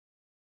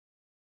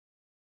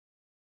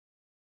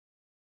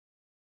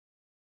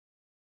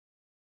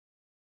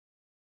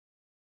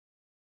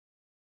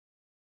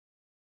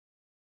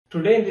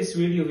Today in this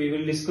video we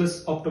will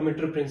discuss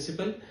optometer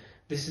principle.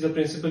 This is the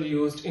principle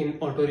used in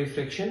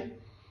autorefraction,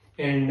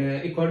 and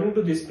according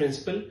to this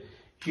principle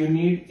you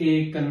need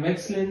a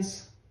convex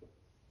lens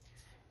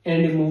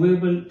and a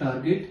movable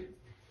target,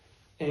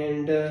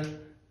 and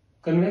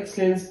convex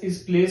lens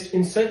is placed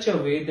in such a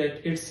way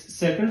that its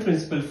second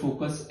principal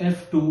focus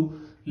f2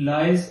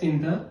 lies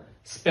in the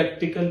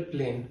spectacle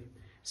plane.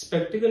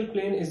 Spectacle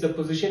plane is the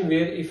position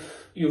where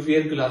if you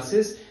wear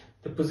glasses,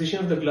 the position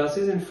of the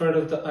glasses in front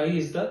of the eye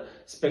is the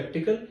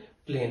spectacle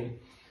plane.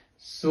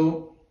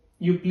 So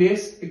you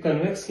place a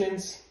convex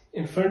lens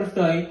in front of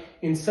the eye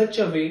in such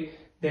a way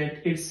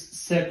that its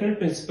second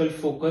principal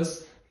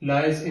focus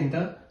lies in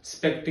the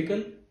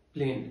spectacle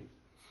plane.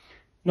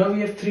 Now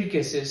we have three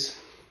cases.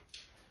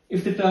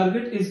 If the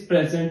target is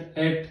present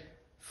at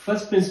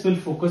first principal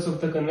focus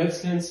of the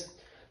convex lens,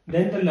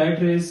 then the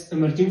light rays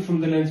emerging from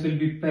the lens will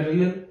be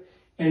parallel,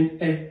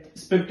 and at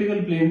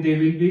spectacle plane they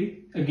will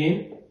be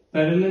again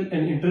parallel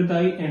and enter the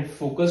eye and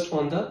focused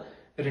on the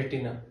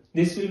retina.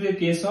 This will be a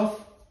case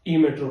of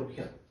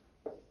emetropia.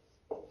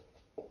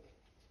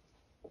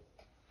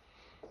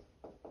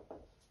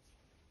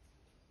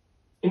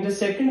 In the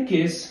second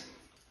case,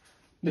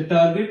 the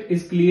target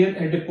is clear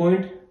at a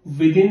point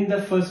within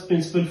the first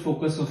principal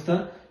focus of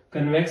the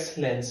convex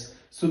lens.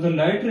 So the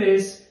light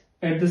rays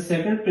at the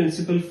second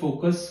principal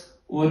focus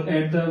or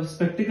at the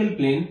spectacle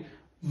plane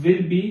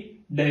will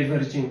be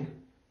diverging.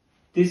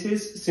 This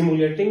is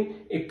simulating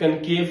a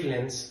concave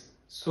lens,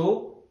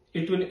 so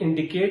it will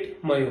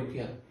indicate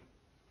myopia.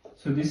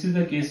 So this is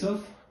the case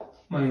of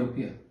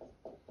myopia.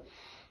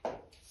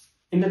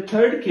 In the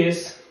third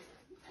case,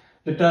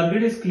 the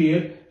target is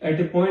clear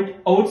at a point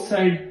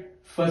outside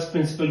first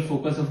principal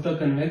focus of the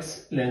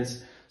convex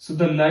lens. So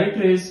the light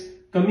rays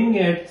coming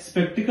at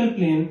spectacle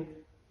plane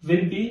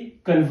will be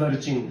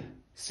converging,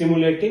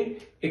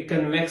 simulating a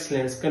convex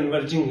lens,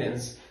 converging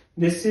lens.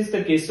 This is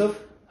the case of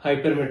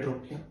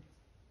hypermetropia.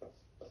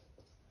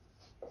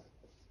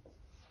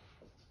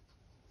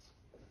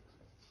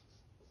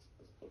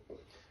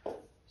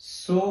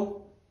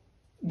 So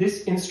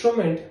this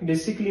instrument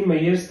basically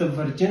measures the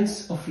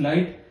divergence of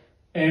light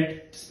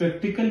at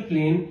spectacle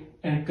plane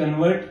and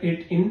convert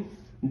it in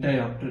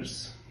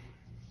diopters.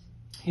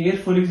 Here,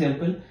 for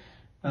example,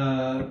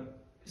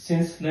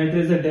 since light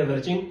rays are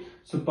diverging,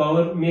 so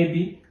power may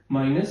be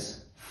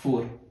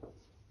 -4.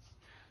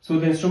 So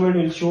the instrument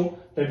will show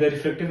that the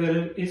refractive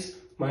error is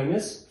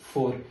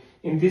 -4.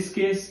 In this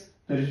case,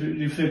 the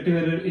refractive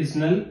error is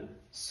null,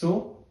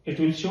 so it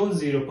will show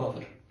 0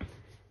 power.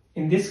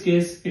 In this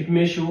case, it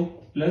may show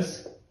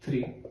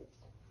 +3.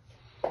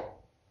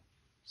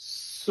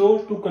 So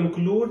to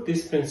conclude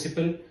this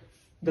principle,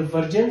 the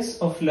divergence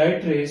of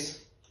light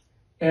rays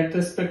at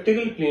the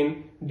spectacle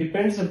plane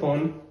depends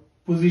upon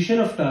position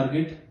of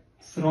target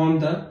from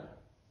the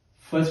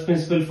first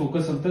principal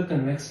focus of the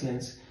convex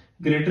lens.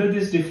 Greater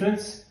this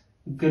difference,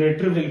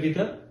 greater will be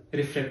the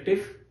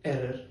refractive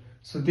error.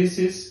 So this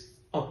is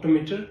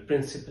optometer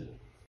principle.